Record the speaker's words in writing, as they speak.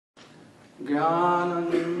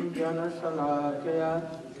ज्ञानञ्जनशलाकया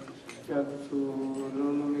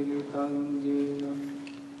चक्षुरुन्मिलितं येन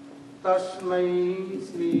तस्मै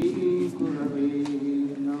श्रीगुरवे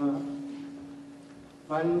नमः।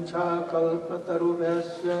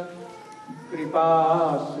 वञ्चाकल्पतरुभ्यश्च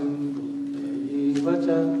कृपासिन्धुभ्यैव च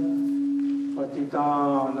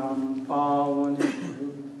पतितानां पावनेभ्यो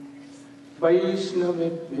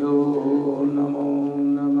वैष्णवेभ्यो नमो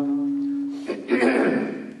नमः।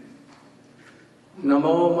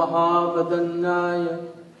 नमो महावदन्याय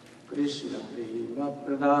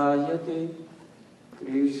कृष्णप्रेमप्रदायते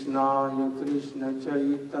कृष्णाय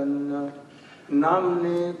कृष्णचैतन्य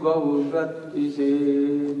नाम्ने गौरत्विषे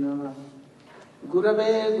नमः।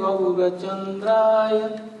 गुरवे गौरचन्द्राय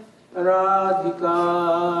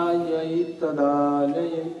राधिकायै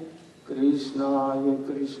तदालये कृष्णाय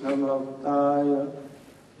कृष्णभक्ताय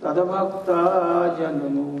तद्भक्ताय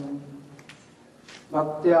नमो।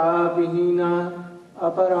 भक्त्या विहीना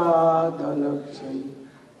अपराधलक्ष्यै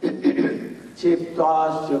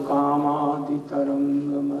क्षिप्तास्य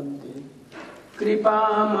कामादितरङ्गमध्ये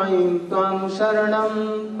कृपामयीं त्वां शरणं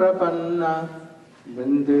प्रपन्ना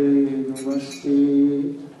वन्दे नमस्ते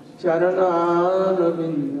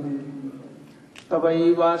चरणारविन्दं।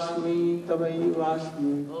 तवैवास्मि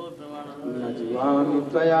तवैवास्मि न जीवामि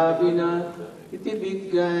त्वया विना इति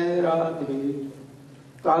विज्ञाय राधे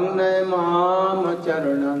तन्नय माम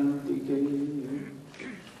चरणन्तिके।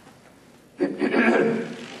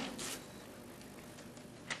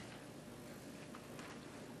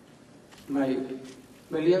 My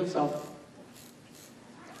millions of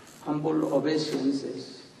humble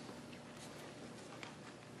obeisances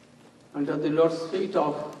under the Lord's feet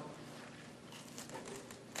of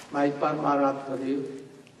my Paramaratma Dev,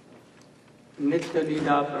 Nitya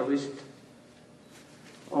Leela Pravist,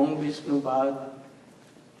 Om Vishnu Pad,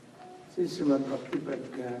 Sri Srimad Bhakti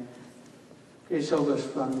Pragya, Keshav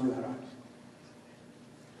Goswami Maharaj,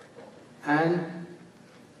 and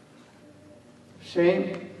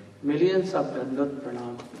same millions of Dandat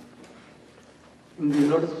Pranam in the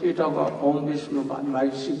Lotus feet of Om Vishnu Pad, my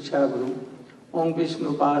Shiksha Guru, Om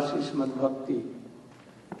Vishnu Pad Sri Srimad Bhakti,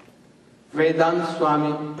 Vedant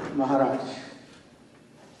Swami Maharaj.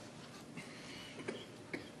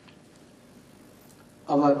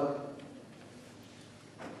 Our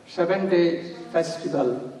 7-day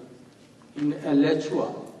festival in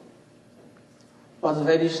Alachua was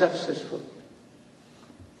very successful.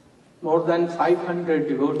 More than 500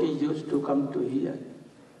 devotees used to come to here.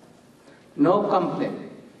 No complaint.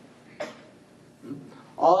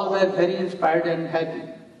 All were very inspired and happy.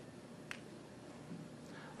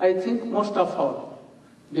 I think most of our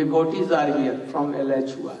devotees are here from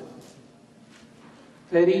Alachua.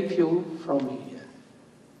 Very few from here.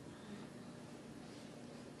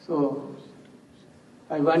 So,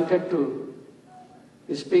 I wanted to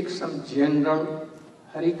speak some general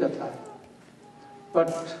Harikatha,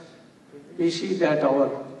 but we see that our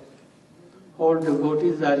whole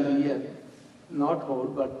devotees are here. Not whole,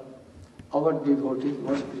 but our devotees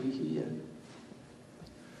must be here.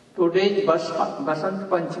 Today is Basant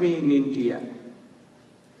Panchami in India.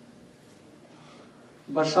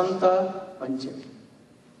 Basanta Panchami.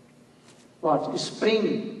 What?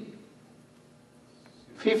 Spring.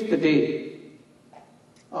 5th day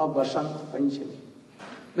of Basant Panchami.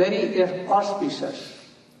 Very auspicious.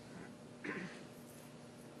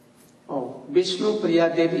 Oh, Vishnu Priya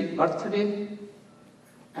Devi birthday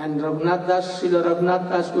and Raghunath Das, Srila Raghunath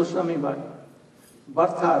Das Goswami birth.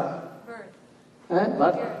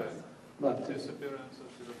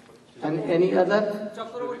 And any other?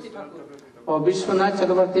 Oh, Vishwanath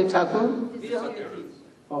Chakravarti Thakur?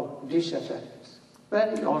 Oh, Disha.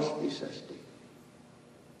 Very auspicious day.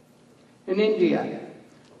 In India,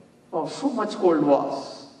 so much cold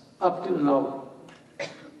was up till now.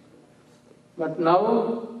 But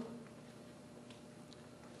now,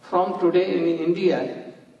 from today in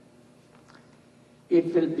India,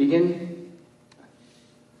 it will begin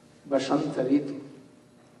Basanta Ritu.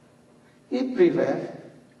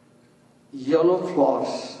 Everywhere, yellow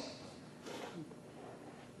flowers.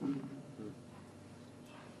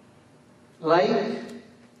 Like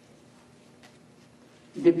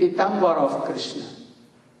the Pitambar of Krishna.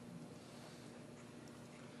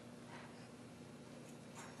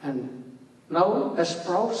 And now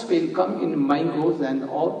sprouts will come in mangoes and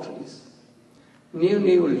all trees. New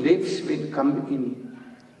leaves will come in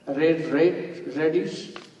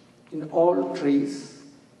reddish in all trees.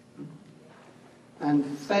 And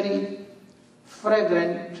very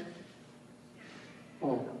fragrant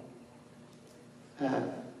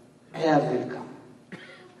air will come.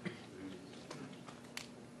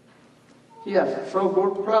 Here, so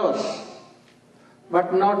good flowers.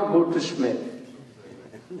 but not good smell.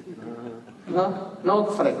 No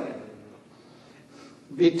fragrance.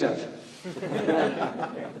 Bitter.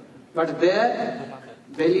 But there,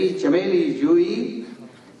 Beli, Chameli, Jui,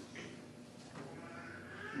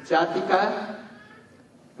 Jatika,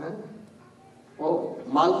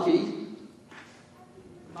 Malti,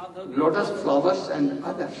 lotus flowers and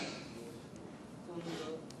others.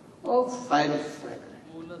 Oh, fine fragrant.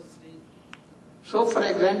 So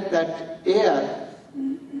fragrant that air,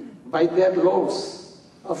 by their loads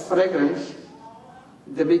of fragrance,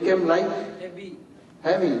 they became like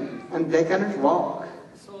heavy and they cannot walk.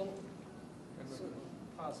 So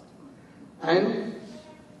fast. And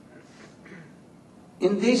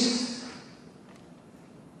in this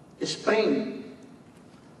spring,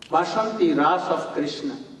 Vasanti Ras of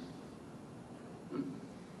Krishna,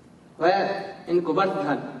 where in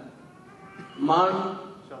Govardhan, Mount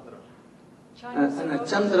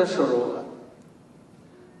Chandra Sarovar,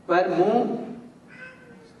 where moon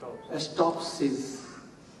stops his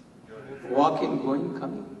walking, going,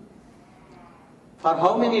 coming. For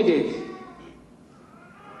how many days?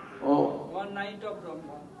 Oh, One night of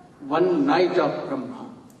Brahma. one night of Brahma.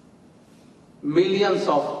 Millions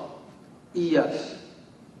of years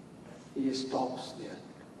he stops there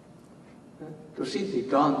to see the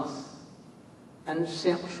dance and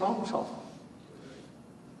sing songs of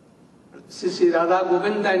Sri Radha,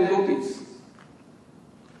 Govinda and Gopis.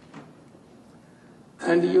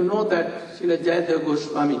 And you know that Srila Jayadeva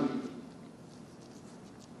Goswami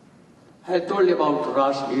had told about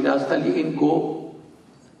Ras Leela in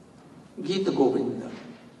Gita Govinda.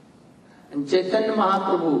 And Chaitanya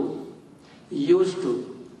Mahaprabhu used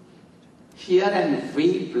to hear and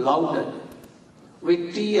weep louder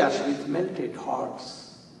with tears, with melted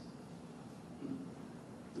hearts.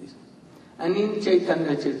 And in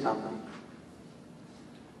Chaitanya Charitamrita,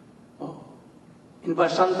 in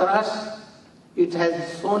Vasantaras, it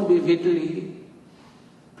has shown vividly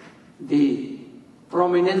the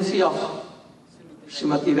prominence of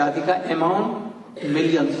Srimati Radhika among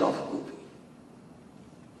millions of gopis.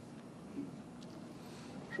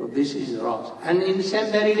 So this is Ras. And in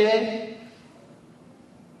same very day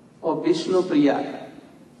of Vishnu Priya,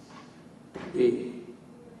 the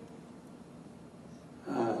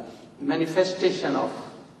manifestation of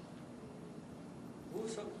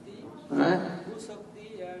Bhusakti and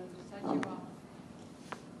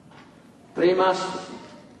Prema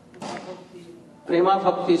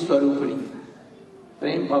Bhakti Swarupini.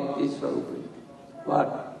 Prem Bhakti Swarupini.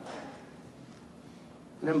 What?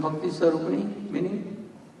 Prem Bhakti Swarupini meaning?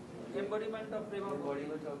 embodiment of Prema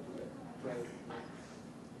Bhakti.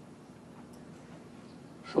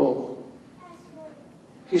 So,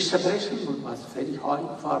 his separation was very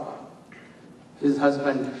high for his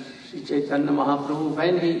husband, Sri Chaitanya Mahaprabhu,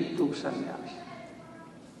 when he took sannyas.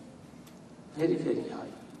 Very, very high.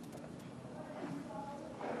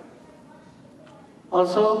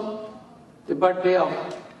 Also, the birthday of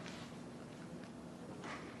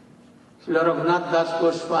Sri Raghunath Das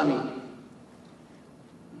Goswami.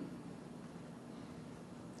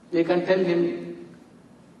 They can tell him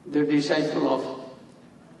the disciple of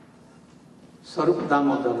Sarup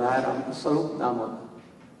Damodar, Sarup Damodar,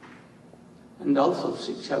 and also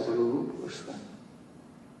Shiksha Guru Goswami.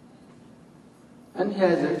 And he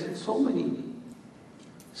has written so many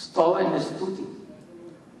stav and stuti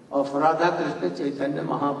of Radha Krishna Chaitanya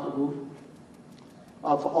Mahaprabhu,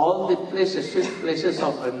 of all the places, 6 places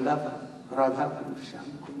of Vrindavan, Radha Krishna,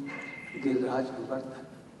 Giriraj, Govardhan.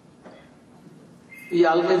 We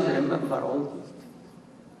always remember all these things.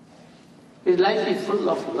 His life is full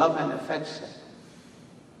of love and affection.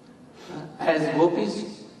 As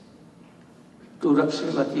gopis to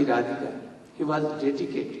Srimati Radhika, he was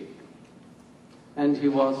dedicated. And he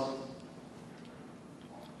was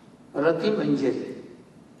Rati Manjari.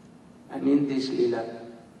 And in this Leela,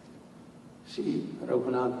 Sri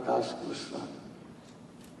Raghunath Das Goswami.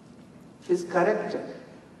 His character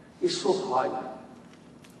is so high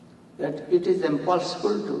that it is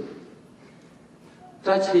impossible to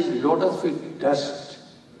touch his lotus feet dust,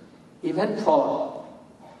 even for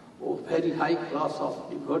very high class of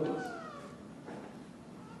devotees.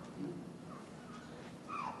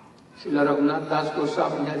 Srila Raghunath Das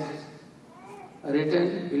Goswami has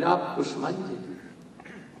written Vilap Kushmanjali.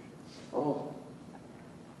 Oh,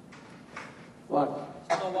 what?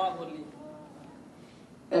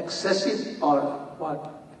 Excessive or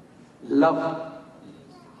what? Love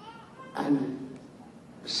and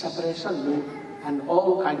separation mood and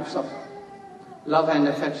all kinds of love and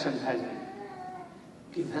affection has been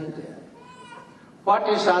given there. What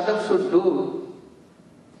a sadhak should do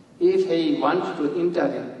if he wants to enter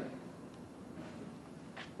in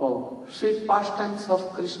Oh, sweet pastimes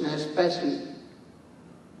of Krishna, especially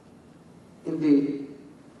in the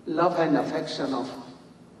love and affection of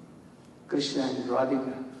Krishna and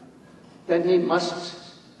Radhika, then he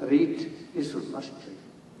must must read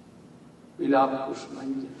Vilap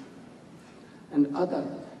Kushmanja and other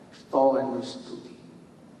Stav and Stuti.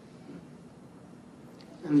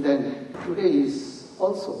 And then today is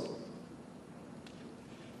also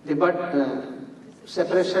the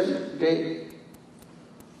separation day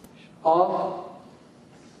of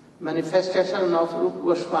manifestation of Rupa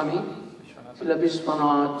Goswami, Srila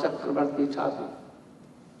Vishwanath Chakravarti Thakur.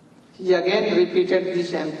 He again repeated the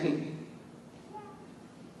same thing,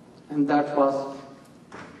 and that was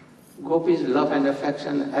Gopi's love and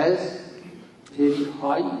affection as very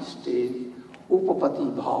high stage,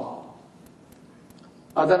 Upapati Bhav.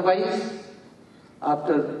 Otherwise,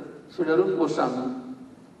 after Srila Rupa Goswami,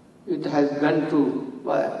 it has gone to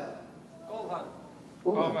where? Over.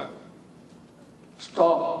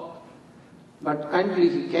 Stop. But kindly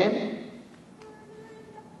he came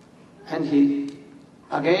and he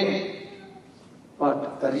again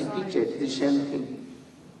repeated the same thing.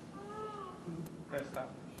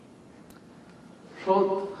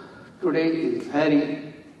 So today is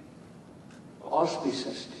very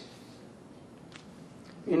auspicious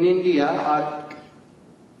day. In India or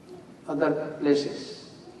other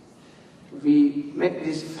places, we make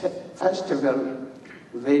this festival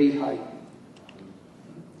very high.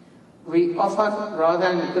 We offer Radha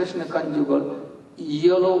and Krishna conjugal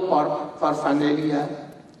yellow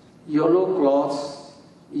paraphernalia, yellow cloths,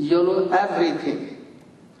 yellow everything,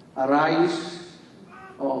 rice,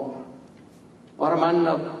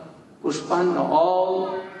 paramanna, pushpanna,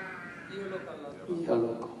 all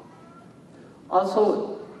yellow.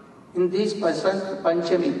 Also, in this Basant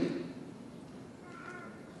Panchami,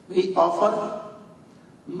 we offer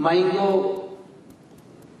mango,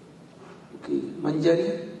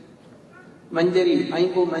 manjari,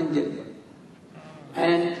 mango manjari,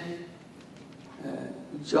 and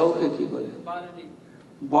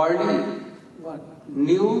barley, what?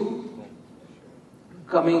 New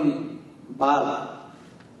coming bal.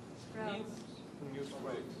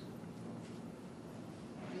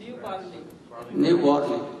 New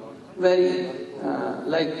barley. Very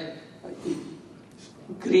like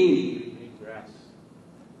green. Grass.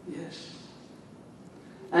 Yes.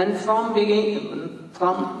 And from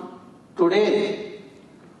today,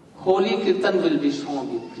 Holy Kirtan will be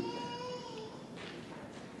sung.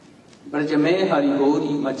 Braj mein Hari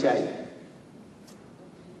Gori Machai.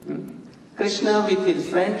 Krishna with his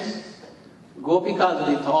friends, Gopikas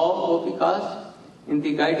with all Gopikas, in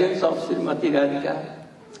the guidance of Srimati Radhika,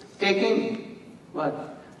 taking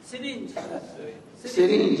what? Syringe.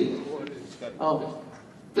 Syringe.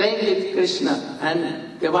 Playing with Krishna,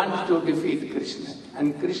 and they want to defeat Krishna,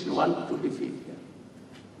 and Krishna wants to defeat them.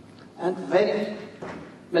 And very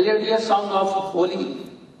melodious song of holy,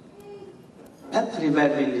 everywhere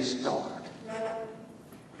will be stored.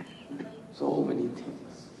 So many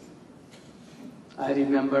things. I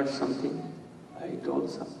remembered something, I told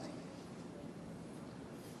something.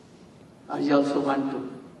 I also want to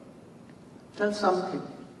tell something.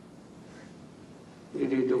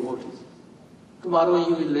 Dear devotees. Tomorrow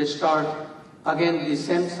you will start again the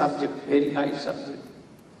same subject, very high subject,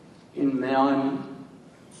 in Miami.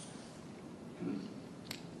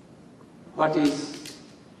 What is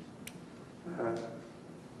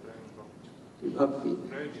Bhakti?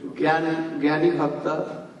 Jnani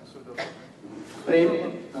Bhakta, Prem,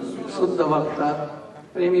 Suddha Bhakta,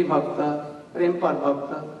 Premi Bhakta, Prempar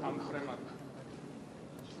Bhakta.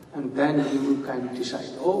 And then you can decide,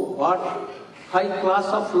 oh, what high class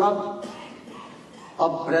of love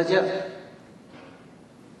of Braja.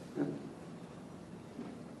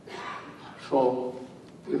 So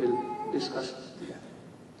we will discuss here.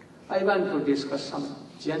 I want to discuss some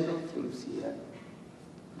general things here,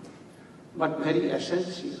 but very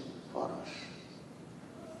essential for us.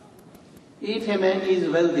 If a man is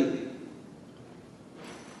wealthy,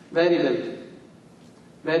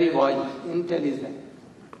 very wise, intelligent,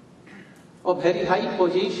 of very high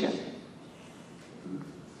position,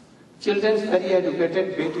 children very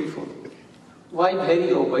educated, beautiful, wife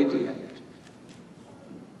very obedient.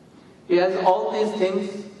 He has all these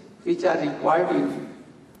things which are required in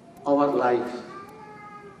our life.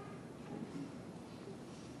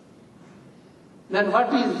 Then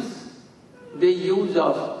what is the use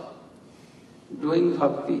of doing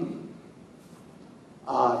bhakti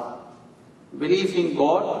or belief in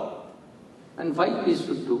God, and why we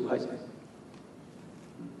should do bhajan?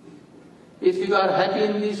 If you are happy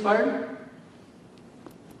in this world,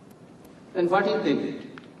 then what is the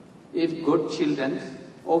need? If good children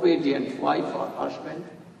obedient wife or husband,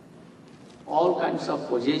 all kinds of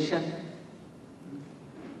possession,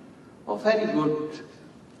 or very good,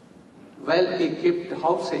 well-equipped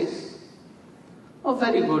houses, a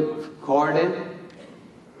very good garden,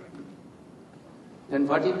 then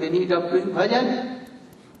what is the need of doing bhajan?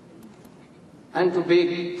 And to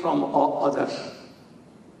beg from others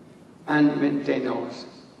and maintain ourselves.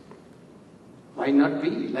 Why not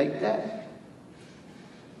be like that?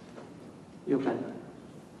 You can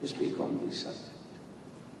speak on this subject.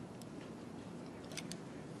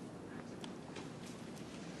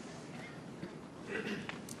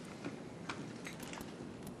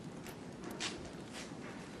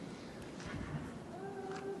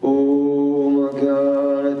 Om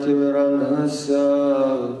Jnanatimirandhasya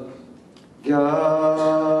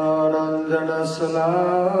Jnanandjana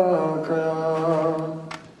Salakaya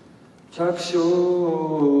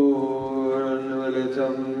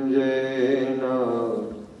Chakshurunmilitam Jena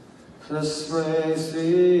Tasmai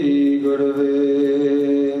Sri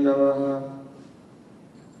Gurave Namaha.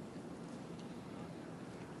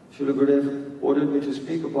 Srila Gurudev ordered me to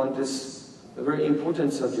speak upon this, a very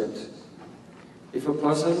important subject. If a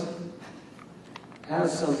person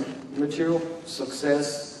has some material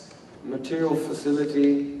success, material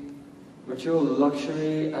facility, material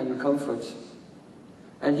luxury and comfort,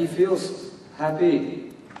 and he feels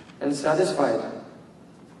happy and satisfied,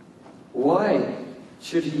 why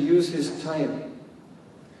should he use his time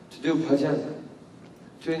to do bhajan,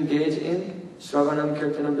 to engage in Shravanam,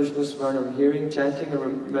 Kirtanam, Vishnu Smaranam, hearing, chanting and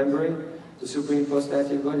remembering the Supreme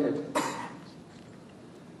Personality of Godhead?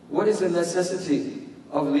 What is the necessity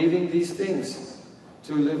of leaving these things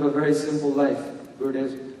to live a very simple life?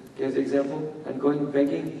 Gurudev gave the example, and going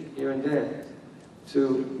begging here and there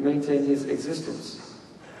to maintain his existence.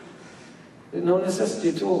 There's no necessity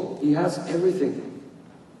at all. He has everything.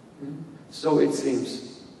 So it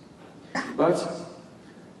seems. But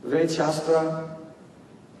Ved Shastra,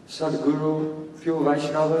 Sadguru, pure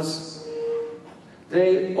Vaishnavas,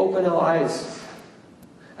 they open our eyes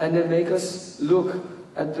and they make us look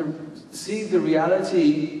at see the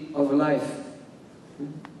reality of life.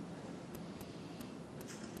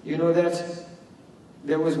 You know that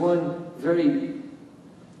there was one very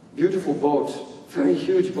beautiful boat, very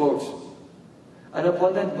huge boat, and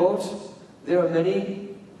upon that boat there are many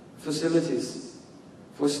facilities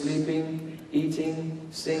for sleeping, eating,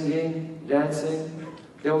 singing, dancing.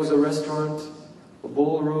 There was a restaurant, a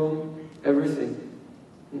ballroom, everything.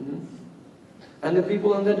 And the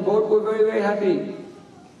people on that boat were very, very happy.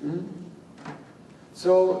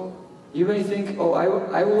 So you may think, oh,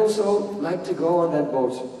 I would also like to go on that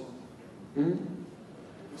boat.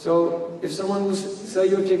 So if someone will sell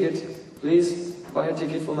you a ticket, please buy a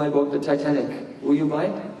ticket for my boat, the Titanic. Will you buy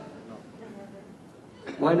it?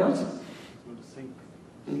 Why not?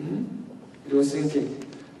 It was sinking.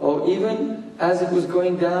 Or even as it was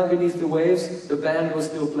going down beneath the waves, the band was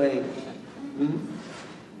still playing.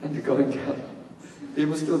 And going down.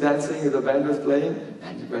 People still dancing, the band was playing,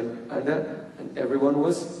 and it went under, and everyone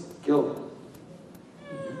was killed.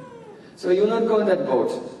 So you'll not go on that boat.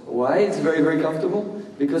 Why? It's very, very comfortable.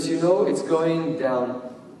 Because you know it's going down.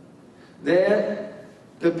 There,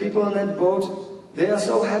 the people on that boat, they are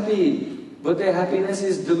so happy, but their happiness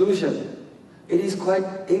is delusion. It is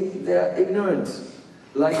quite, they are ignorant.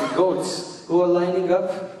 Like goats who are lining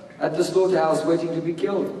up at the slaughterhouse waiting to be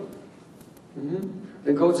killed.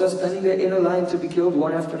 The goats are standing there in a line to be killed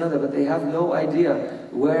one after another, but they have no idea,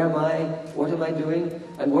 where am I, what am I doing,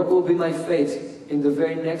 and what will be my fate in the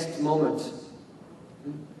very next moment.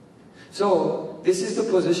 So, this is the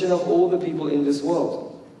position of all the people in this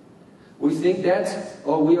world. We think that,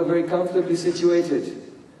 oh, we are very comfortably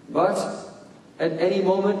situated, but at any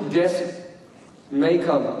moment death may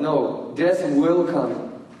come. No, death will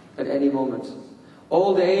come at any moment.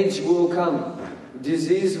 Old age will come,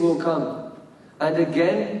 disease will come, and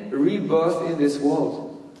again, rebirth in this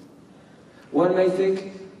world. One may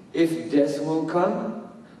think, if death will come,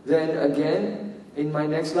 then again, in my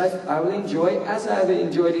next life, I will enjoy as I have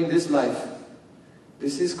enjoyed in this life.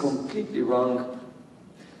 This is completely wrong.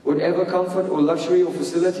 Whatever comfort or luxury or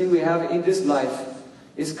facility we have in this life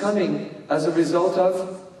is coming as a result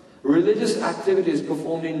of religious activities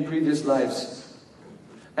performed in previous lives.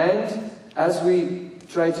 And as we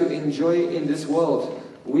try to enjoy in this world,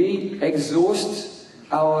 we exhaust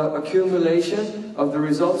our accumulation of the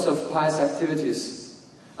results of pious activities.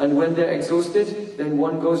 And when they're exhausted, then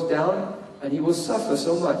one goes down and he will suffer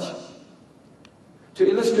so much. To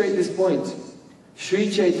illustrate this point, Sri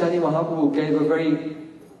Chaitanya Mahaprabhu gave a very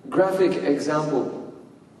graphic example.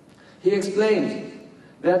 He explained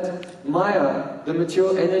that Maya, the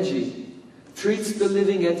material energy, treats the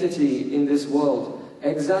living entity in this world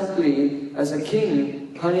exactly as a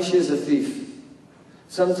king punishes a thief.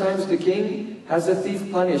 Sometimes the king has a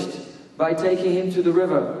thief punished by taking him to the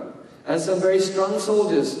river, and some very strong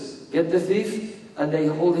soldiers get the thief and they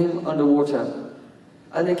hold him underwater.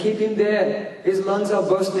 And they keep him there. His lungs are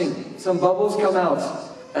bursting, some bubbles come out,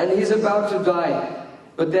 and he's about to die.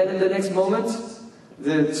 But then in the next moment,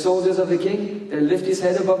 the soldiers of the king, they lift his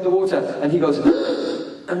head above the water, and he goes,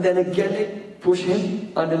 and then again they push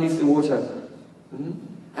him underneath the water.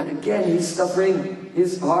 And again he's suffering,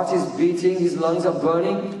 his heart is beating, his lungs are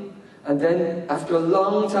burning, and then after a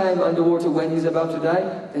long time underwater when he's about to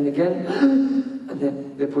die, then again, and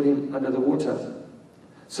then they put him under the water.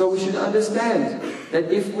 So we should understand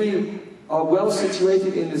that if we are well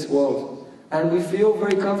situated in this world, and we feel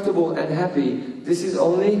very comfortable and happy, this is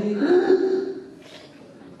only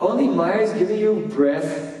Maya is giving you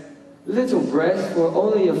breath, little breath for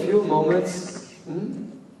only a few moments,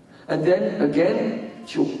 and then again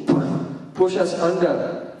she'll push us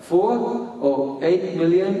under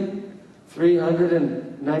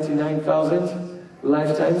 8,399,000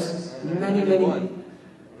 lifetimes,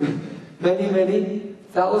 many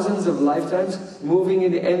thousands of lifetimes, moving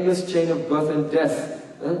in the endless chain of birth and death,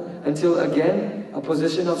 until again a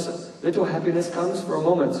position of little happiness comes for a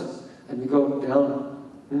moment, and we go down.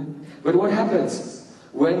 But what happens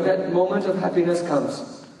when that moment of happiness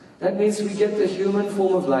comes? That means we get the human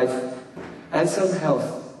form of life, and some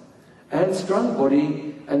health, and strong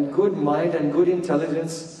body, and good mind, and good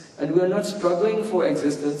intelligence, and we are not struggling for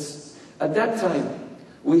existence. At that time,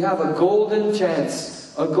 we have a golden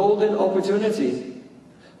chance, a golden opportunity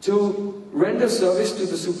to render service to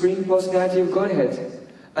the Supreme Personality of Godhead,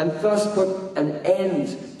 and thus put an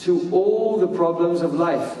end to all the problems of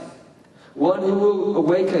life. One who will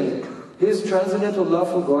awaken his transcendental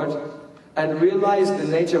love for God and realize the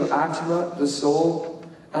nature of Atma, the soul,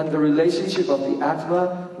 and the relationship of the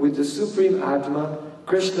Atma with the Supreme Atma,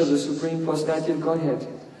 Krishna, the Supreme Personality of Godhead.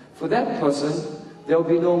 For that person, there will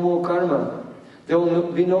be no more karma. There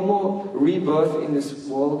will be no more rebirth in this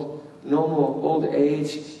world, no more old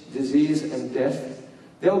age, disease and death.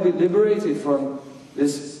 They will be liberated from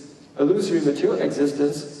this illusory material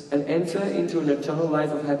existence and enter into an eternal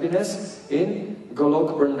life of happiness in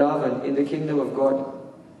Golok Vrindavan, in the kingdom of God.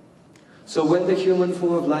 So when the human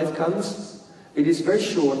form of life comes, it is very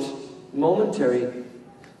short, momentary,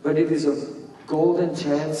 but it is a golden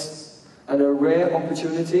chance and a rare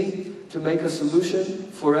opportunity to make a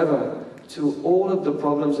solution forever to all of the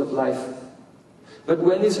problems of life. But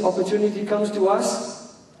when this opportunity comes to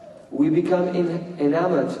us, we become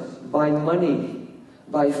enamored by money,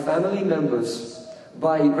 by family members,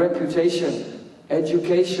 by reputation,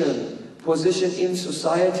 education, position in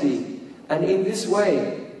society. And in this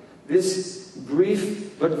way, this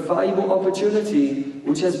brief but valuable opportunity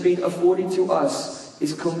which has been afforded to us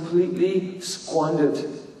is completely squandered,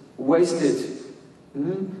 wasted.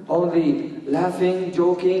 Only laughing,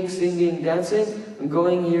 joking, singing, dancing, and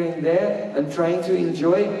going here and there, and trying to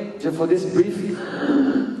enjoy just for this brief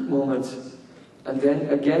moment. And then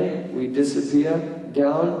again we disappear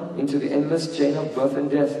down into the endless chain of birth and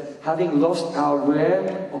death, having lost our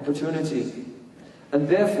rare opportunity. And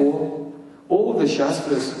therefore, all the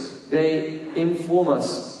Shastras, they inform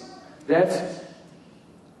us that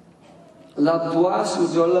Labdva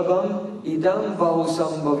sujolabam idam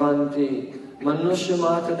bahusam bhavanti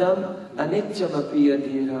manusyamatadam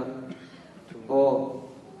anityamapiyadira. Or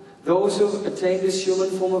those who attain this human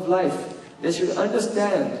form of life, they should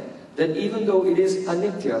understand that even though it is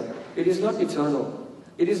anitya, it is not eternal.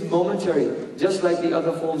 It is momentary, just like the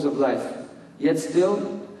other forms of life. Yet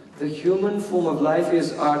still, the human form of life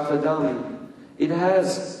is arthadam. It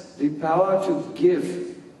has the power to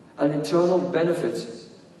give an eternal benefit.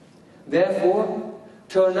 Therefore,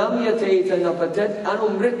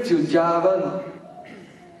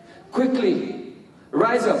 quickly,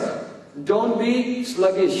 rise up. Don't be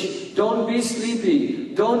sluggish. Don't be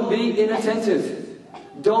sleepy. Don't be inattentive.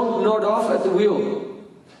 Don't nod off at the wheel.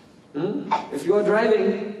 If you are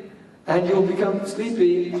driving and you'll become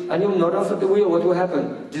sleepy and you'll nod off at the wheel, what will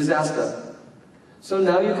happen? Disaster. So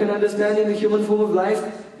now you can understand in the human form of life,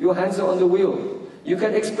 your hands are on the wheel. You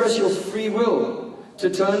can express your free will to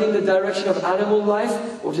turn in the direction of animal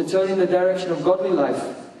life or to turn in the direction of godly life.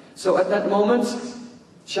 So at that moment,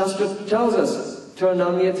 Shastra tells us,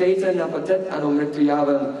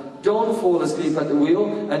 don't fall asleep at the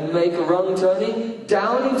wheel and make a wrong turning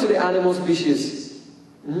down into the animal species.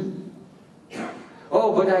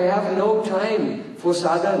 Oh, but I have no time for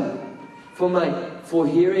sadhana, for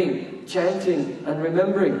hearing, chanting and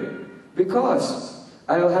remembering, because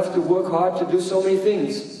I will have to work hard to do so many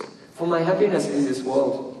things. for my happiness in this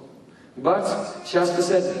world. But Shastra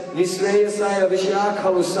said, Nisreyasaya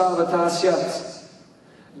Vishakhalu Savatasyat.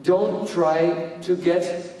 Don't try to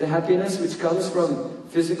get the happiness which comes from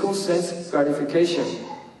physical sense gratification,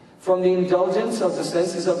 from the indulgence of the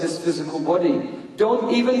senses of this physical body.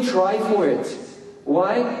 Don't even try for it.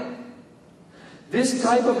 Why? This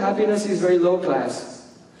type of happiness is very low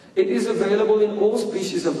class. It is available in all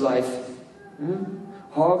species of life.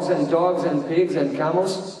 Hogs and dogs and pigs and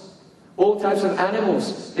camels, all types of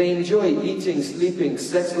animals. They enjoy eating, sleeping,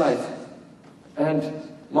 sex life, and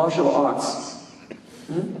martial arts.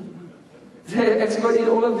 They're expert in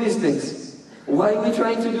all of these things. Why are we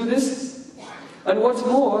trying to do this? And what's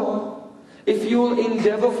more, if you'll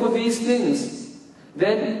endeavor for these things,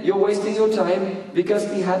 then you're wasting your time, because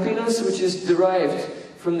the happiness which is derived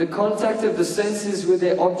from the contact of the senses with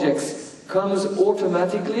their objects comes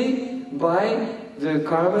automatically by the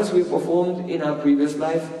karmas we performed in our previous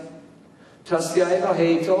life. Tasyaiva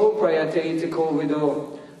heto prayate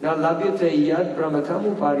kovido na labhyate yad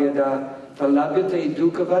brahmatam uparyada talabhyate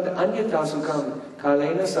dukavad anyata sukham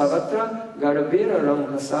kalena savatra garabhira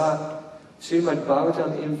ramhasa. Srimad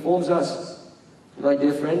Bhagavatam informs us, my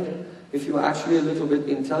dear friend, if you are actually a little bit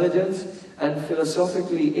intelligent and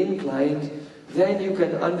philosophically inclined, then you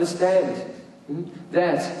can understand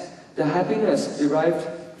that the happiness derived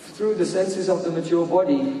through the senses of the mature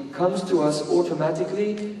body comes to us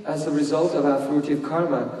automatically as a result of our fruitive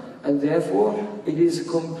karma, and therefore it is a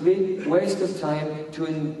complete waste of time to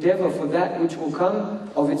endeavor for that which will come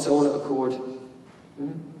of its own accord.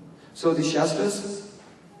 So the Shastras,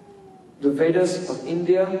 the Vedas of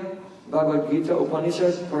India, Bhagavad Gita,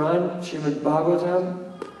 Upanishad, Puran, Srimad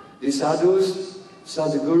Bhagavatam, the sadhus,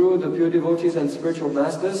 Sadhguru, the pure devotees and spiritual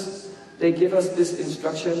masters, they give us this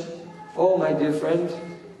instruction. Oh, my dear friend,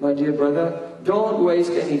 my dear brother, don't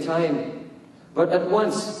waste any time, but at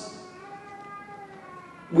once,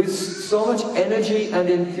 with so much energy and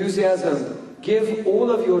enthusiasm, give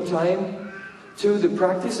all of your time to the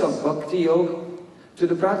practice of bhakti yoga, to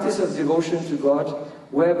the practice of devotion to God,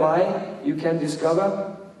 whereby you can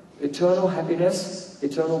discover eternal happiness,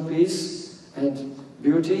 eternal peace, and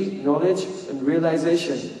beauty, knowledge, and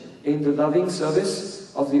realization in the loving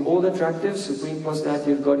service of the all-attractive Supreme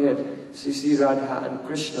Personality of Godhead, Sri Radha and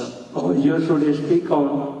Krishna. Oh, you should speak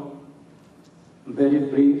on very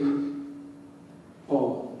brief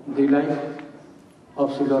the life of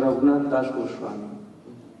Srila Raghunath Das Goswami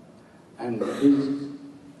and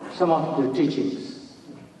some of the teachings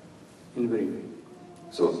in brief.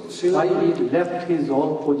 So, why he left his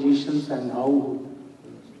old positions and how.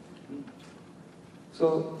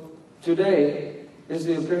 So, today is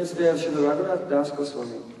the appearance day of Srila Raghunath Das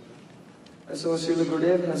Goswami. And so Srila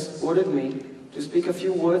Gurudev has ordered me to speak a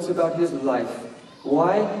few words about his life.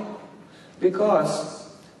 Why? Because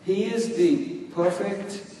he is the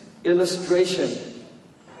perfect illustration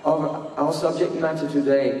of our subject matter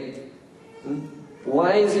today.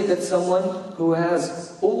 Why is it that someone who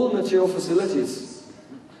has all material facilities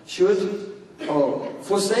should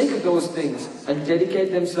forsake those things and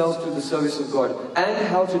dedicate themselves to the service of God? And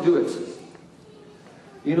how to do it?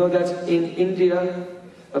 You know that in India,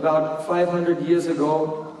 about 500 years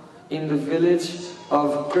ago, in the village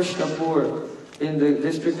of Krishnapur, in the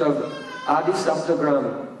district of Adi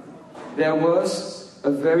Saptagram, there was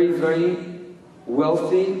a very, very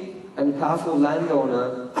wealthy and powerful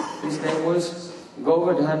landowner. His name was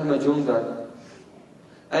Govardhan Majumdar.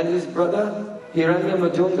 And his brother Hiranya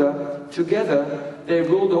Majumdar, together they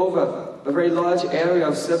ruled over a very large area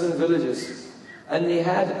of 7 villages. And they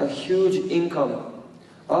had a huge income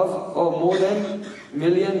of more than 1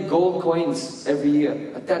 million gold coins every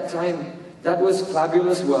year. At that time, that was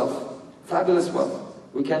fabulous wealth. Fabulous wealth.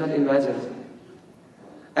 We cannot imagine.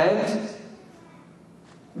 And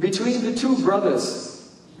between the 2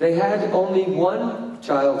 brothers, they had only one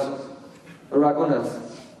child, Raghunath.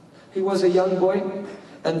 He was a young boy,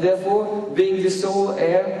 and therefore, being the sole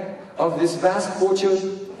heir of this vast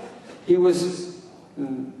fortune, he was,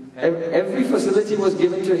 every facility was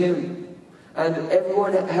given to him. And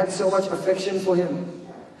everyone had so much affection for him.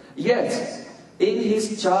 Yet, in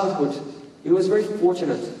his childhood, he was very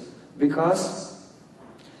fortunate because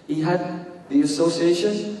he had the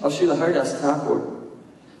association of Srila Haridas Thakur,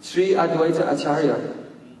 Sri Advaita Acharya,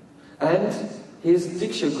 and his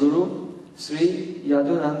Diksha Guru, Sri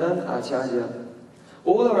Yadunandan Acharya.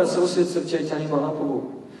 All are associates of Chaitanya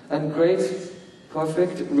Mahaprabhu and great,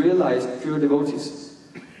 perfect, realized, pure devotees.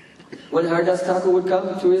 When Haridas Thakur would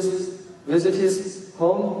come to visit his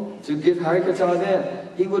home to give Harikatha there,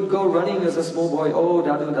 he would go running as a small boy, oh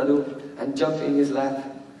Dadu Dadu, and jump in his lap.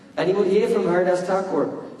 And he would hear from Haridas Thakur,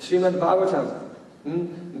 Srimad Bhagavatam,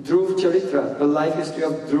 Dhruv Charitra, the life history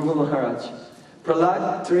of Dhruva Maharaj.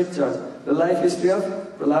 Prahlad Charitra, the life history of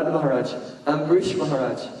Prahlad Maharaj, Ambarish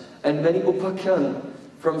Maharaj, and many upakhyan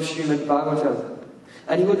from Srimad Bhagavatam.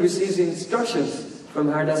 And he would receive instructions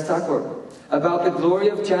from Haridas Thakur about the glory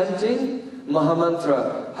of chanting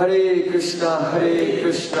Mahamantra, Hare Krishna,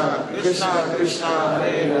 Krishna Krishna,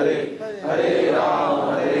 Hare Hare, Hare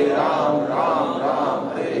Ram,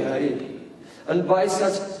 Ram, Hare Hare. And by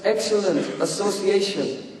such excellent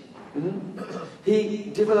association,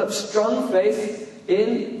 he developed strong faith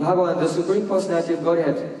in Bhagavan, the Supreme Personality of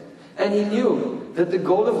Godhead. And he knew that the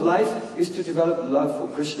goal of life is to develop love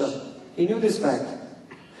for Krishna. He knew this fact.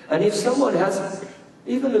 And if someone has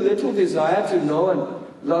even a little desire to know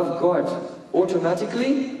and love God,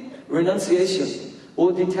 automatically renunciation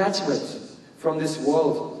or detachment from this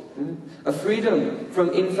world, a freedom from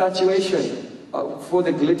infatuation for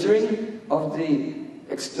the glittering of the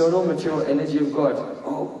external material energy of God.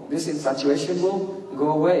 Oh, this infatuation will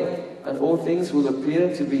go away and all things will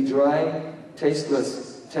appear to be dry,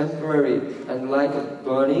 tasteless, temporary, and like a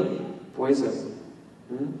burning poison.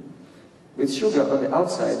 With sugar on the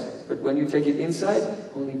outside, but when you take it inside,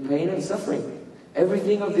 only pain and suffering.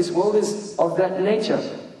 Everything of this world is of that nature.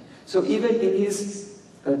 So even in his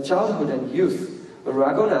childhood and youth,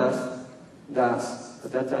 Raghunath Das,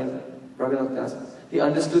 at that time, Raghunath Das, he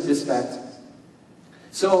understood this fact.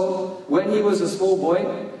 So when he was a small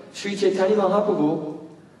boy, Sri Chaitanya Mahaprabhu,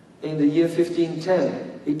 in the year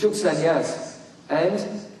 1510, he took sannyas and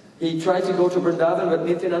he tried to go to Vrindavan, but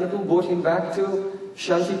Nityananda Prabhu brought him back to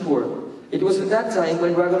Shantipur. It was at that time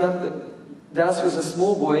when Raghunath Das was a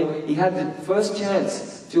small boy, he had the first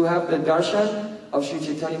chance to have the darshan of Sri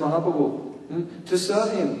Chaitanya Mahaprabhu, to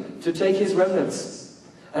serve him, to take his remnants.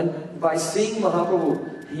 And by seeing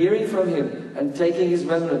Mahaprabhu, hearing from him, and taking his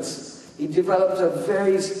remnants, he developed a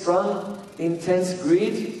very strong, intense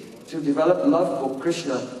greed to develop love for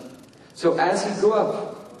Krishna. So as he grew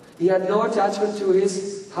up, he had no attachment to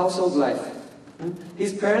his household life.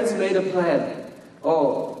 His parents made a plan.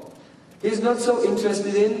 Oh, he's not so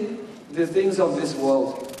interested in the things of this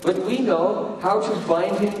world. But we know how to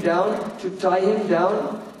bind him down, to tie him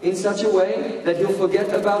down in such a way that he'll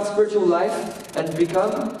forget about spiritual life and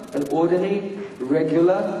become an ordinary,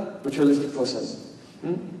 regular, materialistic person.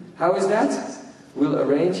 How is that? We'll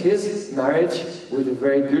arrange his marriage with a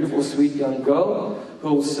very beautiful, sweet young girl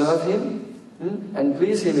who will serve him and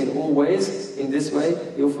please him in all ways. In this way,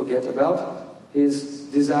 he'll forget about his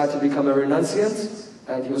desire to become a renunciant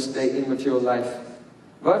and he'll stay in material life.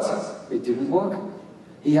 But it didn't work.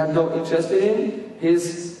 He had no interest in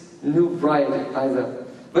his new bride either.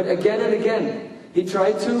 But again and again, he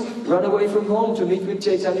tried to run away from home to meet with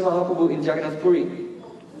Chaitanya Mahaprabhu in Jagannath Puri.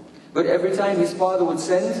 But every time his father would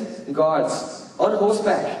send guards on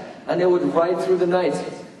horseback, and they would ride through the night,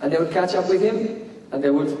 and they would catch up with him, and they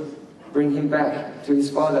would bring him back to his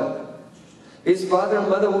father. His father and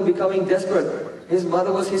mother were becoming desperate. His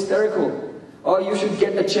mother was hysterical. Oh, you should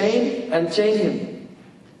get a chain and chain him.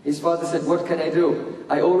 His father said, what can I do?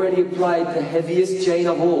 I already applied the heaviest chain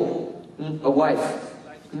of all, a wife.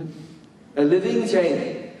 A living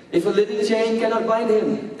chain. If a living chain cannot bind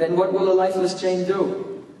him, then what will a lifeless chain do?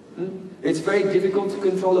 It's very difficult to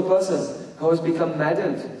control a person who has become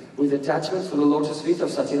maddened with attachment for the lotus feet of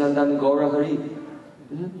Satyanandan Gaura Hari.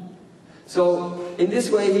 So, in this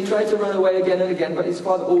way, he tried to run away again and again, but his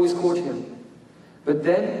father always caught him. But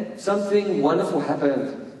then, something wonderful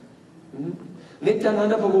happened.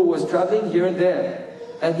 Nityananda Prabhu was traveling here and there,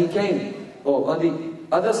 and he came on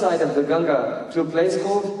the other side of the Ganga to a place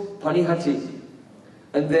called Panihati.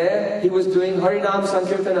 And there he was doing Harinam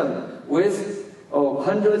Sankirtanam with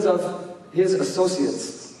hundreds of his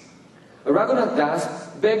associates. Raghunath Das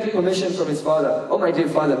begged permission from his father. Oh, my dear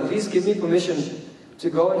father, please give me permission to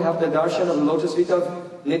go and have the darshan of the lotus feet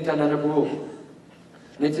of Nityananda Prabhu.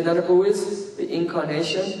 Nityananda Prabhu is the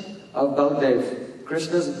incarnation of Baldev,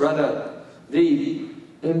 Krishna's brother, the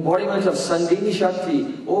embodiment of Sandhini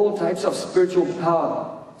Shakti, all types of spiritual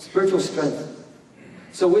power, spiritual strength.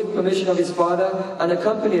 So with permission of his father and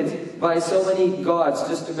accompanied by so many guards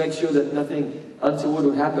just to make sure that nothing untoward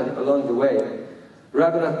would happen along the way,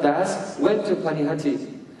 Raghunath Das went to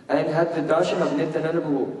Panihati and had the darshan of Nityananda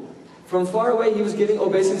Prabhu. From far away he was giving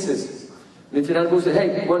obeisances. Nityananda Prabhu said,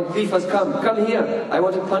 hey, one thief has come here, I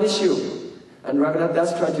want to punish you. And Raghunath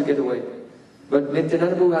Das tried to get away. But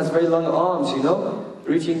Nityananda Prabhu has very long arms,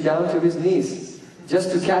 reaching down to his knees,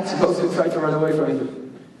 just to catch those who try to run away from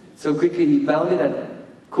him. So quickly he bounded and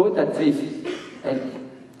caught that thief and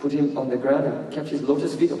put him on the ground and kept his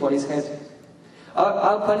lotus feet upon his head.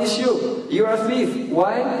 I'll punish you. You're a thief.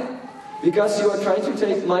 Why? Because you are trying to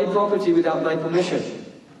take my property without my permission.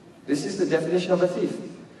 This is the definition of a thief,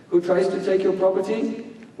 who tries to take your property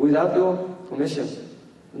without your permission.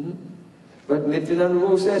 But Nityananda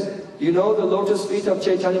Prabhu said, you know the lotus feet of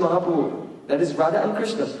Chaitanya Mahaprabhu, that is Radha and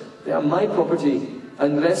Krishna, they are my property,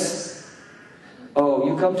 unless,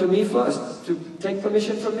 you come to me first to take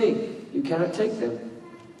permission from me. You cannot take them.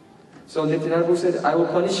 So Nityananda Prabhu said, I will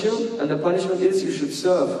punish you, and the punishment is you should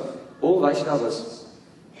serve all Vaishnavas.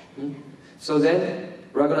 So then,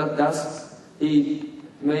 Raghunath Das, he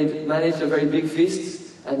managed a very big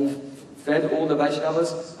feast, and he fed all the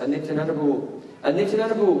Vaishnavas and Nityananda Prabhu. And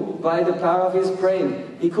Nityananda Prabhu, by the power of his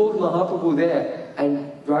praying, he called Mahaprabhu there,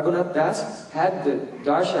 and Raghunath Das had the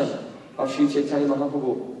darshan of Sri Chaitanya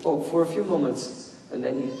Mahaprabhu for a few moments, and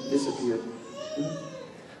then he disappeared.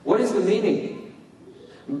 What is the meaning?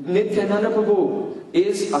 Nityananda Prabhu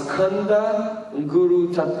is Akhanda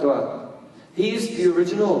Guru Tattva. He is the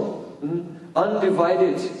original,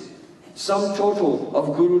 undivided sum total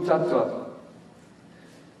of Guru Tattva.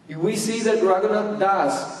 We see that Raghunath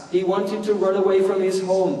Das, he wanted to run away from his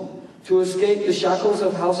home to escape the shackles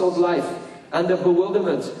of household life and the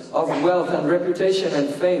bewilderment of wealth and reputation and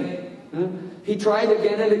fame. He tried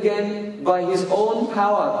again and again by his own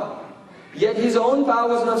power, yet his own power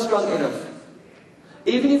was not strong enough.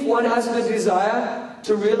 Even if one has the desire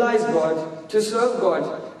to realize God, to serve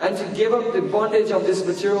God, and to give up the bondage of this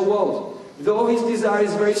material world, though his desire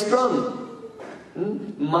is very strong,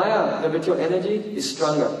 Maya, the material energy, is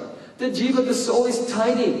stronger. The jiva, the soul, is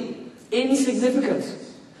tiny, insignificant.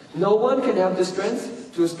 No one can have the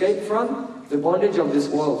strength to escape from the bondage of this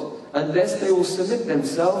world unless they will submit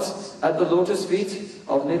themselves at the lotus feet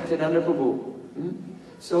of Nityananda Prabhu.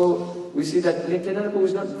 So we see that Nityananda Prabhu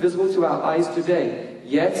is not visible to our eyes today,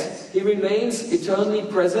 yet he remains eternally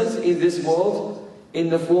present in this world in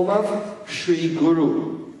the form of Sri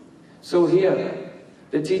Guru. So here,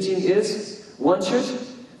 the teaching is, one should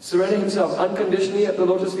surrender himself unconditionally at the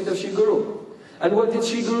lotus feet of Sri Guru. And what did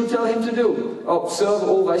Sri Guru tell him to do? Serve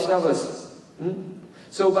all Vaishnavas.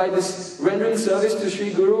 So by this rendering service to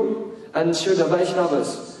Sri Guru and Shuddha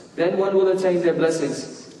Vaishnavas, then one will attain their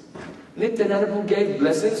blessings. Nityananda Prabhu gave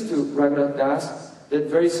blessings to Raghunath Das, that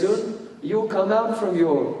very soon you will come out from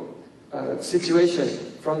your situation,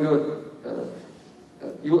 from your,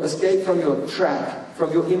 you will escape from your trap,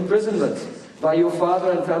 from your imprisonment by your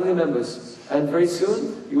father and family members. And very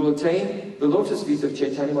soon, you will attain the lotus feet of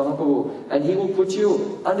Chaitanya Mahaprabhu. And he will put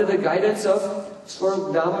you under the guidance of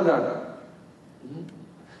Swarup Damodar.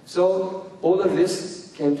 So, all of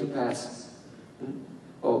this came to pass.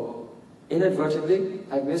 Inadvertently,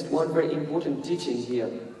 I missed one very important teaching here.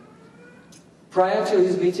 Prior to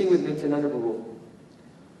his meeting with Nityananda Prabhu,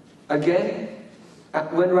 again,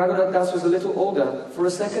 when Raghunath Das was a little older, for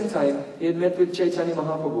a second time, he had met with Chaitanya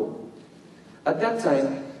Mahaprabhu. At that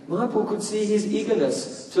time, Mahaprabhu could see his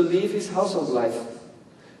eagerness to leave his household life.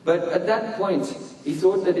 But at that point, he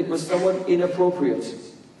thought that it was somewhat inappropriate,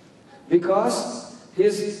 because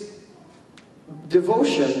his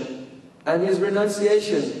devotion and his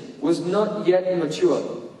renunciation was not yet mature.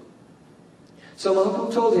 So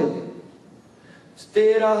Mahaprabhu told him,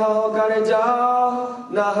 Stiraho gare jao,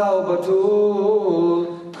 nahao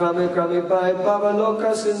batul, krame krame pai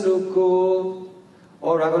pavaloka sindukul.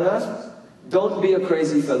 Oh Raghunath, don't be a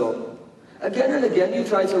crazy fellow. Again and again you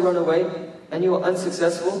try to run away and you are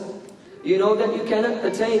unsuccessful. You know that you cannot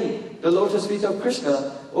attain the lotus feet of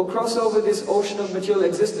Krishna or cross over this ocean of material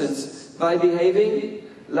existence by behaving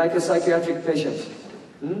like a psychiatric patient.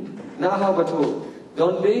 Naha batul.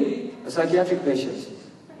 Don't be a psychiatric patient.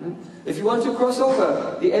 If you want to cross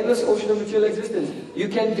over the endless ocean of material existence, you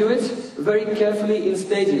can do it very carefully in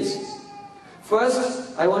stages.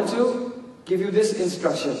 First, I want to give you this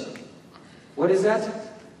instruction. What is that?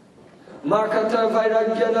 Markanta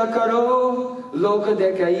vairagyana karo loka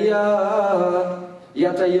dekaya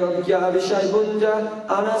yata yogya vishaybunja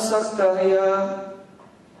anasaktaya.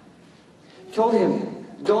 Told him,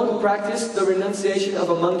 don't practice the renunciation of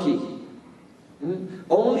a monkey,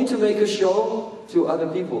 only to make a show to other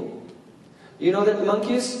people. You know that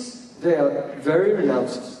monkeys, they are very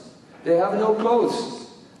renounced. They have no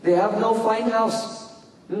clothes. They have no fine house.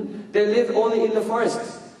 They live only in the forest,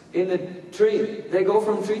 in the tree. They go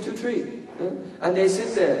from tree to tree. And they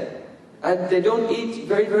sit there. And they don't eat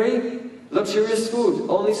very, very luxurious food.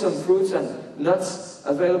 Only some fruits and nuts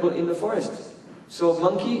available in the forest. So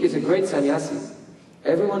monkey is a great sannyasi.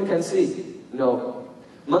 Everyone can see. No.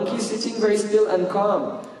 Monkey is sitting very still and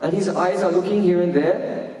calm. And his eyes are looking here and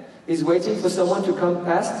there. He's waiting for someone to come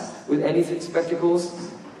past with anything,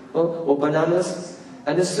 spectacles or bananas.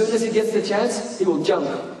 And as soon as he gets the chance, he will jump.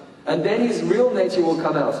 And then his real nature will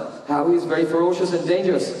come out. How he is very ferocious and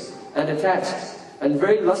dangerous and attached and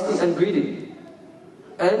very lusty and greedy.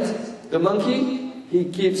 And the monkey, he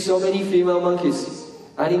keeps so many female monkeys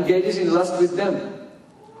and engages in lust with them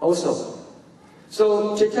also.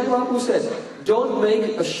 So Chaitanya Mahaprabhu said, don't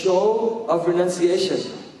make a show of renunciation.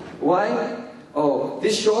 Why? Oh,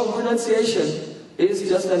 this show of renunciation is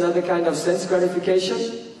just another kind of sense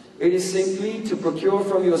gratification. It is simply to procure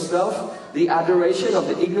from yourself the adoration of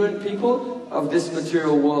the ignorant people of this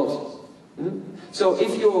material world. So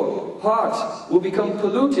if your heart will become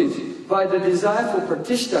polluted by the desire for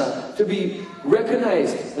pratishtha, to be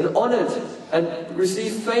recognized and honored and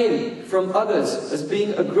receive fame from others as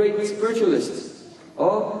being a great spiritualist,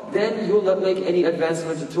 then you will not make any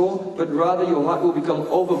advancement at all, but rather your heart will become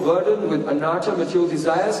overburdened with anartha, material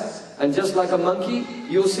desires, and just like a monkey,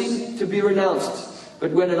 you'll seem to be renounced.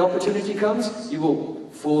 But when an opportunity comes, you will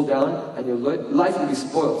fall down and your life will be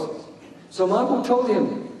spoiled. So Mahaprabhu told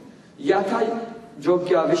him, Yata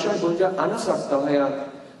Jogya Vishay Bundya Anasaktahaya.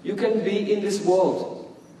 You can be in this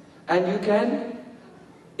world and you can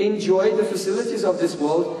enjoy the facilities of this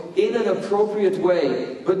world in an appropriate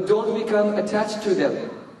way, but don't become attached to them.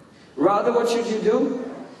 Rather, what should you do?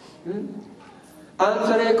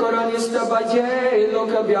 Antare koranista bhaje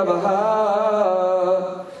loka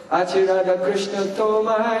vyavaha achirada Krishna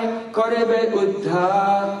tomai korebe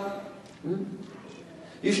uddha.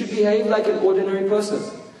 You should behave like an ordinary person.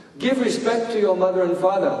 Give respect to your mother and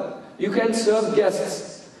father. You can serve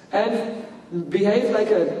guests and behave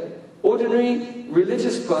like an ordinary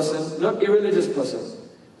religious person, not irreligious person.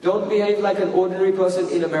 Don't behave like an ordinary person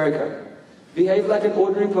in America. Behave like an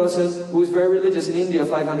ordinary person who was very religious in India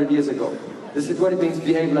 500 years ago. This is what it means,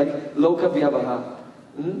 behave like loka vyavaha.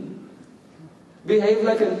 Behave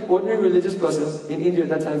like an ordinary religious person in India at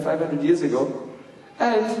that time 500 years ago.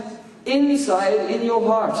 And inside, in your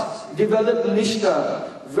heart, develop nishtha,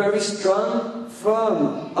 very strong,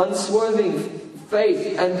 firm, unswerving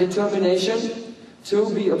faith and determination to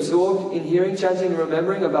be absorbed in hearing, chanting, and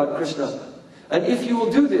remembering about Krishna. And if you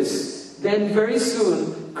will do this, then very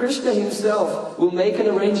soon, Krishna himself will make an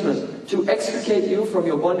arrangement to extricate you from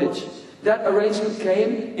your bondage. That arrangement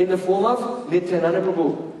came in the form of Nityananda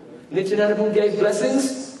Prabhu. Nityananda Prabhu gave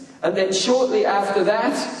blessings, and then shortly after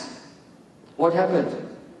that, what happened?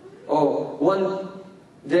 One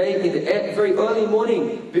day in the very early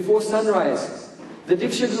morning, before sunrise, the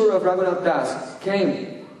Diksha Guru of Raghunath Das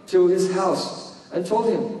came to his house and told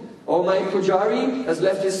him, my pujari has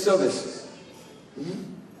left his service.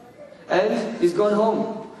 And he's gone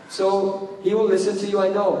home. So he will listen to you, I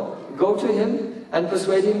know. Go to him and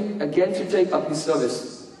persuade him again to take up his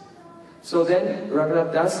service. So then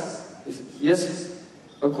Raghunath Das said, yes,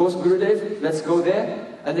 of course, Gurudev, let's go there.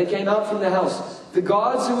 And they came out from the house. The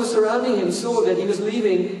guards who were surrounding him saw that he was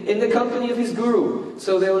leaving in the company of his guru.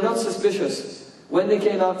 So they were not suspicious. When they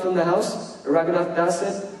came out from the house, Raghunath Das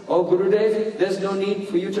said, Gurudev, there's no need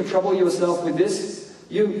for you to trouble yourself with this.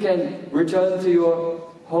 You can return to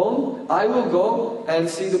your home. I will go and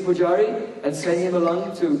see the pujari and send him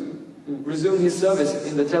along to resume his service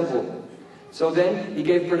in the temple. So then he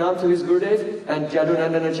gave pranam to his Gurudev, and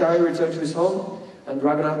Jadunandanacharya returned to his home. And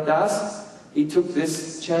Raghunath Das, he took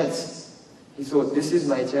this chance. He thought, this is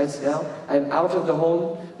my chance now. I'm out of the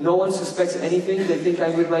home. No one suspects anything. They think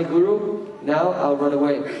I'm with my guru. Now I'll run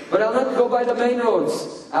away. But I'll not go by the main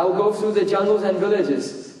roads. I'll go through the jungles and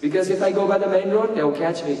villages. Because if I go by the main road, they'll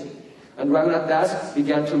catch me. And Raghunath Das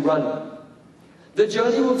began to run. The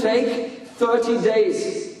journey will take 30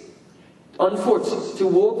 days on foot to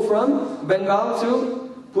walk from Bengal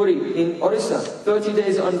to Puri in Orissa. 30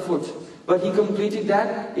 days on foot. But he completed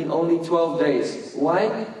that in only 12 days.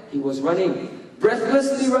 Why? He was running,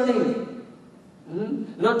 breathlessly running,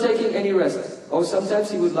 not taking any rest.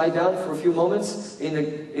 Sometimes he would lie down for a few moments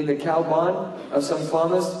in the cow barn of some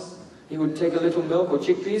farmers. He would take a little milk or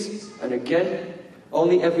chickpeas, and again,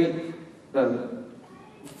 only every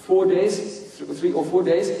 4 days, 3 or 4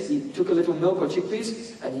 days, he took a little milk or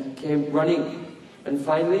chickpeas, and he came running. And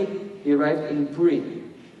finally, he arrived in Puri.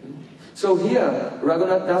 So here,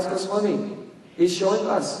 Raghunath Das Goswami is showing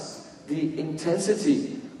us the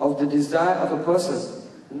intensity of the desire of a person,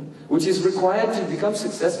 which is required to become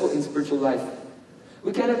successful in spiritual life.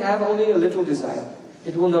 We cannot have only a little desire.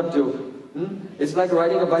 It will not do. It's like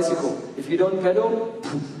riding a bicycle. If you don't pedal,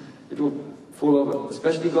 it will fall over,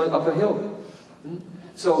 especially going up a hill.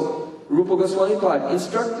 So, Rupa Goswami Pad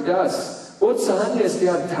instructed us,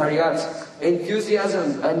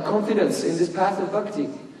 enthusiasm and confidence in this path of bhakti,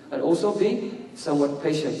 and also be somewhat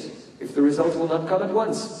patient. If the result will not come at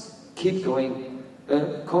once, keep going.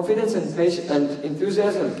 Confidence and patience and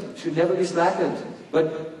enthusiasm should never be slackened.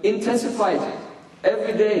 but intensify it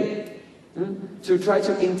every day, to try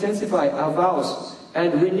to intensify our vows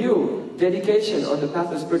and renew dedication on the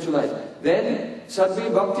path of spiritual life. Then,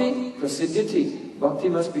 Sadhvi Bhakti Prasiddhiti. Bhakti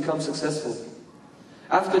must become successful.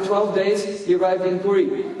 After 12 days, he arrived in Puri,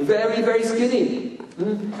 very, very skinny,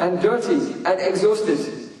 and dirty, and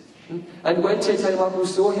exhausted. And when Chaitanya Mahaprabhu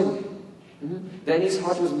saw him, then his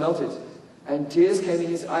heart was melted, and tears came in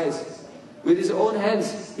his eyes. With his own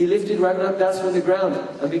hands, he lifted Raghunath Das from the ground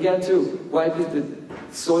and began to wipe the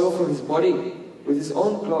soil from his body with his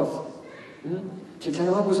own cloth.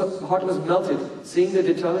 Chaitanya Mahaprabhu's heart was melted, seeing the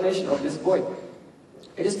determination of this boy.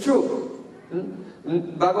 It is true.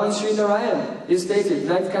 Bhagavan Sri Narayana is stated,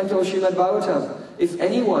 9th canto of Srimad Bhagavatam, if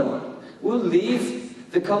anyone will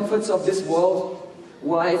leave the comforts of this world,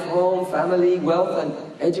 wife, home, family, wealth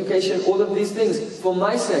and education, all of these things, for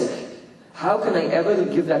my sake, how can I ever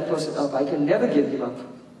give that person up? I can never give him up.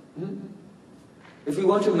 If we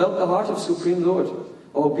want to melt the heart of Supreme Lord,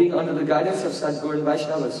 or being under the guidance of Sadguru and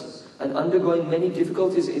Vaishnavas, and undergoing many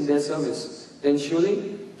difficulties in their service, then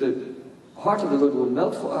surely the heart of the Lord will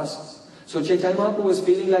melt for us. So Chaitanya Mahaprabhu was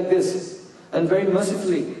feeling like this, and very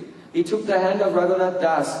mercifully, he took the hand of Raghunath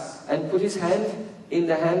Das and put his hand in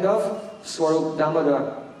the hand of Swarup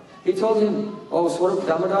Damodar. He told him, oh, Swarup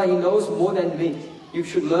Damodar, he knows more than me. You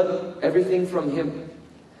should learn everything from him.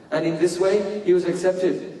 And in this way, he was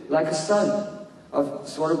accepted like a son of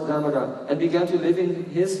Swarup Damodar and began to live in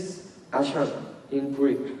his ashram in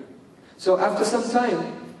Puri. So after some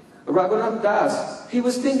time, Raghunath Das, he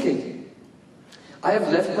was thinking, I have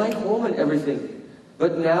left my home and everything,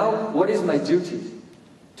 but now what is my duty?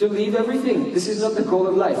 To leave everything. This is not the goal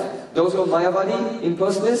of life. Those who are Mayavadi,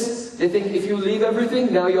 impersonalists, they think if you leave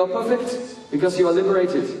everything, now you are perfect, because you are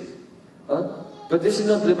liberated. But this is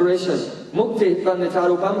not liberation. Mukti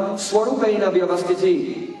prannitarupam swarupena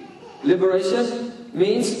vyavastiti. Liberation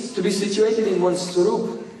means to be situated in one's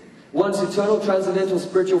swarup, one's eternal transcendental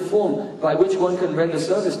spiritual form, by which one can render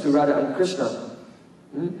service to Radha and Krishna.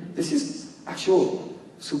 This is actual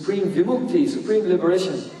supreme vimukti, supreme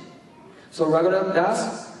liberation. So Raghunath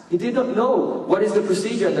Das, he did not know what is the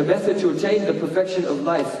procedure and the method to attain the perfection of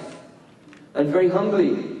life. And very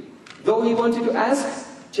humbly, though he wanted to ask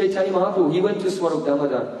Chaitanya Mahaprabhu, he went to Swarup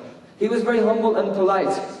Damodar. He was very humble and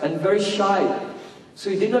polite and very shy, so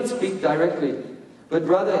he did not speak directly. But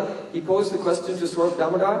rather, he posed the question to Swarup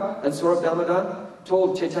Damodar, and Swarup Damodar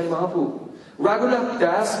told Chaitanya Mahaprabhu, Raghunath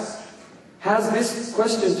Das has this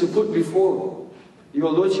question to put before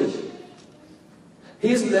your Lordship. He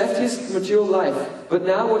has left his material life, but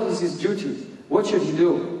now what is his duty? What should he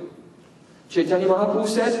do? Chaitanya Mahaprabhu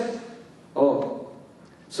said, oh,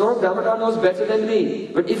 Swarup Damodar knows better than me,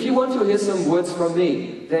 but if you want to hear some words from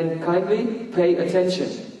me, then kindly pay attention.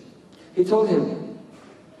 He told him,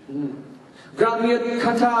 Gramya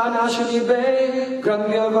Kata Nashunibe,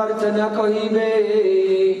 Gramya Vartana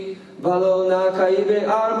Kohibe, Balona Kaibe,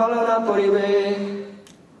 Ar Balona Poribe.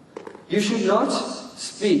 You should not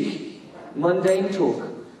speak mundane talk.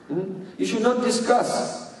 You should not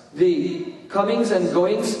discuss the comings and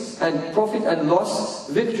goings and profit and loss,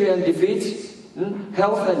 victory and defeat,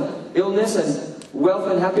 health and illness and wealth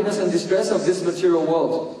and happiness and distress of this material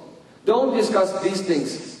world. Don't discuss these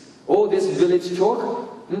things. All this village talk,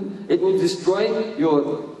 it will destroy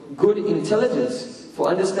your good intelligence for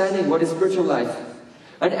understanding what is spiritual life.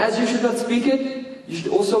 And as you should not speak it, you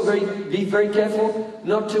should also be very careful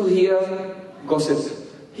not to hear gossip.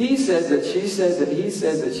 He said that, she said that, he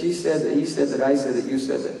said that, she said that, he said that, I said that, you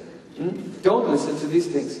said that. Don't listen to these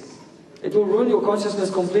things. It will ruin your consciousness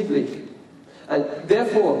completely. And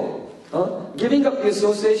therefore, giving up the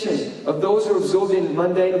association of those who are absorbed in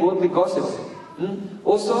mundane worldly gossip.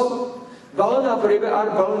 Also, balana paribe ar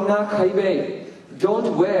balana khaibe.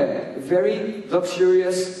 Don't wear very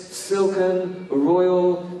luxurious, silken,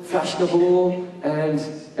 royal, fashionable, and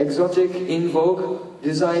exotic, in vogue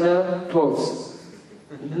designer clothes.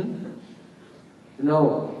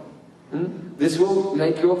 No. This will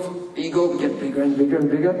make your ego get bigger and bigger and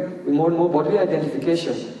bigger, with more and more bodily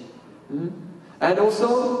identification. And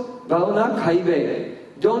also, balna khaibe.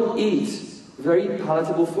 Don't eat very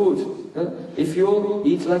palatable food. If you'll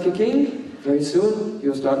eat like a king, very soon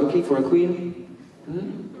you'll start looking for a queen.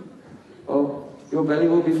 Or your belly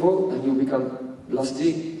will be full and you'll become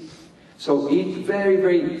lusty. So eat very,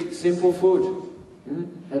 very simple food.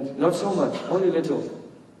 And not so much, only little.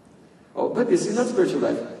 Oh, but this is not spiritual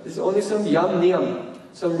life. This is only some yam niyam,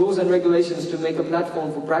 some rules and regulations to make a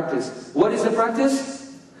platform for practice. What is the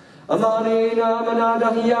practice? Amani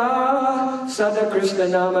namanadahya sada Krishna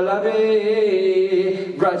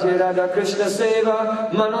namalabe Braje Radha Krishna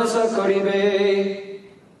seva manasa koribe.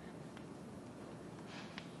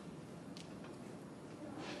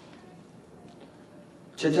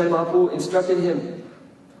 Chaitanya Mahaprabhu instructed him,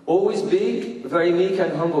 always be very meek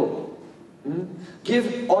and humble.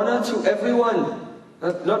 Give honor to everyone,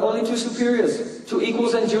 not only to superiors, to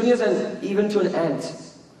equals and juniors, and even to an ant.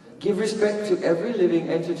 Give respect to every living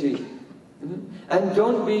entity. And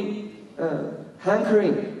don't be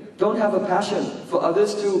hankering, don't have a passion for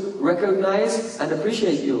others to recognize and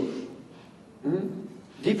appreciate you.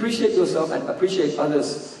 Depreciate yourself and appreciate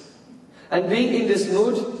others. And being in this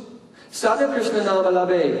mood, Sada Krishna Nama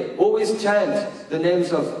Labe, always chant the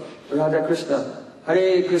names of Radha Krishna.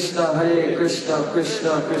 Hare Krishna, Krishna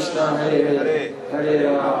Krishna, Hare Hare,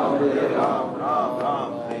 Hare Ram, Ram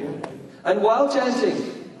Ram. And while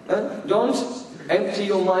chanting, don't empty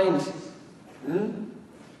your mind.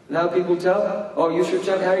 Now people tell, oh, you should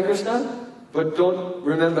chant Hare Krishna, but don't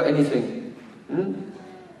remember anything.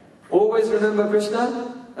 Always remember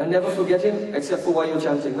Krishna and never forget him except for while you're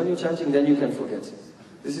chanting. When you're chanting, then you can forget.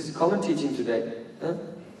 This is common teaching today.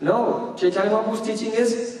 No, Chaitanya Mahaprabhu's teaching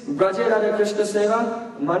is Braje Radha Krishna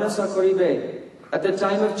Seva Manasa Koribe. At the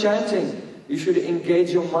time of chanting, you should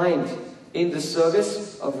engage your mind in the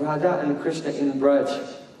service of Radha and Krishna in Braj.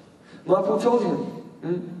 Mahaprabhu told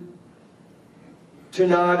him,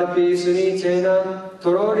 Trinadapi Sunichena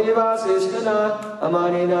Tororiva Sishtana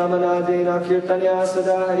Amanina Manadena Kirtanya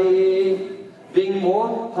Sadahari. Being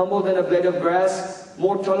more humble than a blade of grass,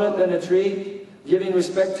 more tolerant than a tree, giving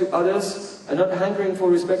respect to others, and not hankering for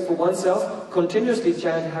respect for oneself, continuously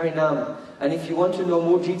chant Harinam. And if you want to know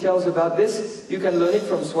more details about this, you can learn it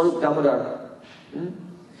from Swarup Damodar.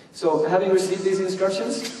 So, having received these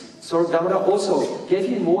instructions, Swarup Damodar also gave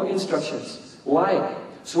him more instructions. Why?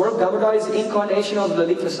 Swarup Damodar is the incarnation of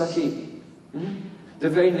Lalita Sakhi, the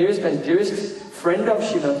very nearest and dearest friend of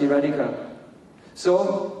Srimati Radhika.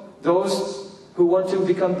 So, those who want to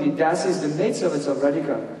become the dasis, the maidservants of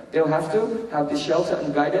Radhika, they'll have to have the shelter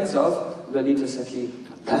and guidance of Lalita Sakhi.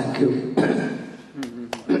 Thank you.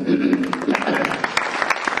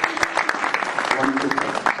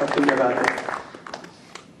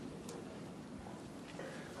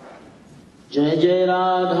 Jai Jai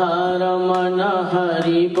Radha Ramana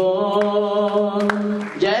Hari Bol.